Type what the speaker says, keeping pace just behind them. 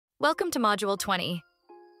Welcome to Module 20.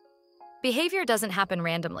 Behavior doesn't happen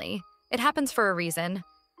randomly. It happens for a reason.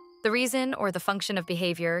 The reason or the function of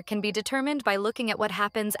behavior can be determined by looking at what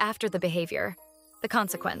happens after the behavior, the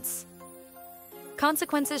consequence.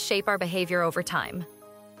 Consequences shape our behavior over time.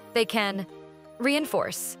 They can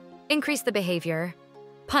reinforce, increase the behavior,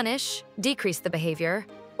 punish, decrease the behavior,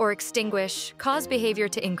 or extinguish, cause behavior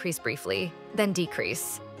to increase briefly, then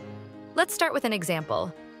decrease. Let's start with an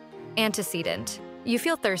example. Antecedent. You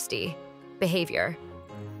feel thirsty. Behavior.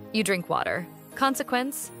 You drink water.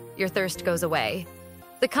 Consequence. Your thirst goes away.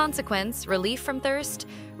 The consequence, relief from thirst,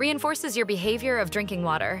 reinforces your behavior of drinking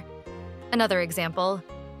water. Another example.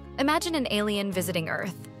 Imagine an alien visiting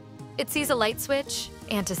Earth. It sees a light switch,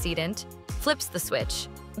 antecedent, flips the switch,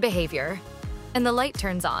 behavior, and the light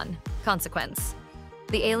turns on, consequence.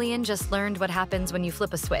 The alien just learned what happens when you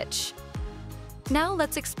flip a switch. Now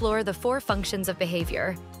let's explore the 4 functions of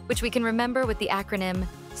behavior, which we can remember with the acronym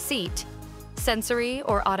SEAT, sensory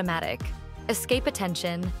or automatic, escape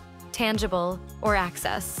attention, tangible, or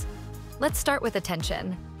access. Let's start with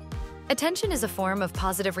attention. Attention is a form of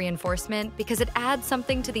positive reinforcement because it adds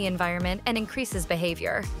something to the environment and increases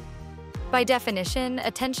behavior. By definition,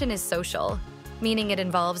 attention is social, meaning it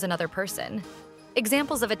involves another person.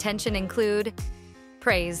 Examples of attention include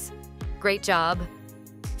praise, great job,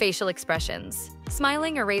 facial expressions,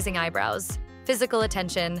 smiling or raising eyebrows, physical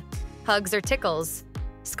attention, hugs or tickles,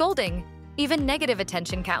 scolding, even negative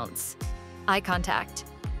attention counts, eye contact.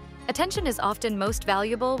 Attention is often most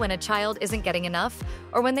valuable when a child isn't getting enough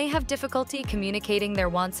or when they have difficulty communicating their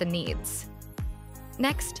wants and needs.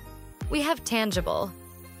 Next, we have tangible,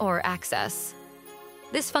 or access.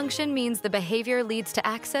 This function means the behavior leads to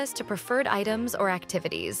access to preferred items or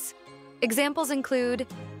activities. Examples include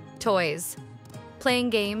toys,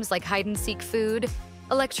 playing games like hide-and-seek food,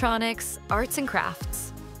 electronics, arts and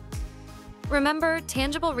crafts. Remember,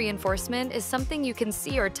 tangible reinforcement is something you can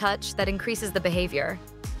see or touch that increases the behavior.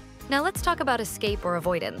 Now let's talk about escape or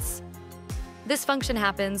avoidance. This function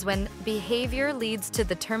happens when behavior leads to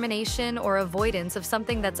the termination or avoidance of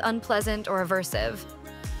something that's unpleasant or aversive.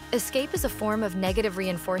 Escape is a form of negative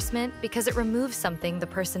reinforcement because it removes something the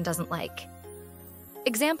person doesn't like.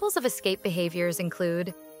 Examples of escape behaviors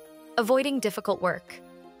include avoiding difficult work,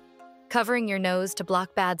 covering your nose to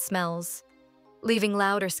block bad smells, leaving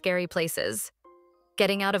loud or scary places,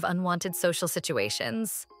 getting out of unwanted social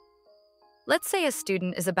situations. Let's say a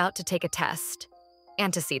student is about to take a test,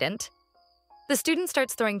 antecedent. The student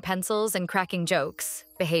starts throwing pencils and cracking jokes,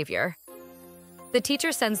 behavior. The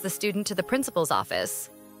teacher sends the student to the principal's office,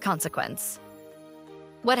 consequence.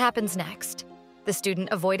 What happens next? The student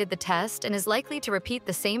avoided the test and is likely to repeat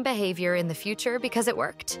the same behavior in the future because it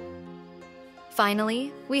worked.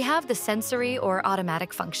 Finally, we have the sensory or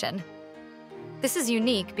automatic function. This is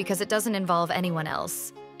unique because it doesn't involve anyone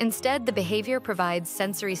else. Instead, the behavior provides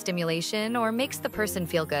sensory stimulation or makes the person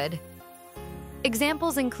feel good.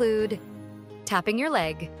 Examples include tapping your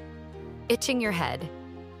leg, itching your head,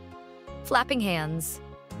 flapping hands,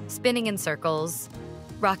 spinning in circles,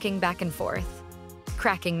 rocking back and forth,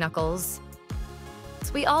 cracking knuckles.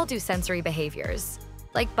 We all do sensory behaviors,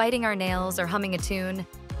 like biting our nails or humming a tune,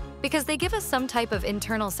 because they give us some type of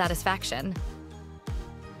internal satisfaction.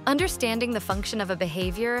 Understanding the function of a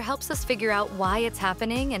behavior helps us figure out why it's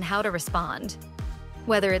happening and how to respond.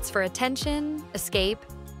 Whether it's for attention, escape,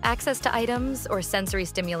 access to items, or sensory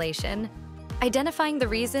stimulation, identifying the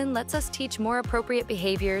reason lets us teach more appropriate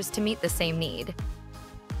behaviors to meet the same need.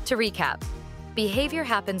 To recap, behavior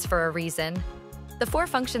happens for a reason. The 4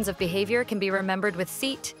 functions of behavior can be remembered with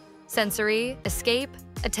SEAT, sensory, escape,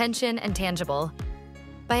 attention, and tangible.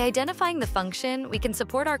 By identifying the function, we can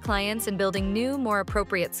support our clients in building new, more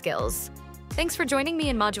appropriate skills. Thanks for joining me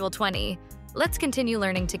in Module 20. Let's continue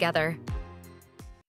learning together.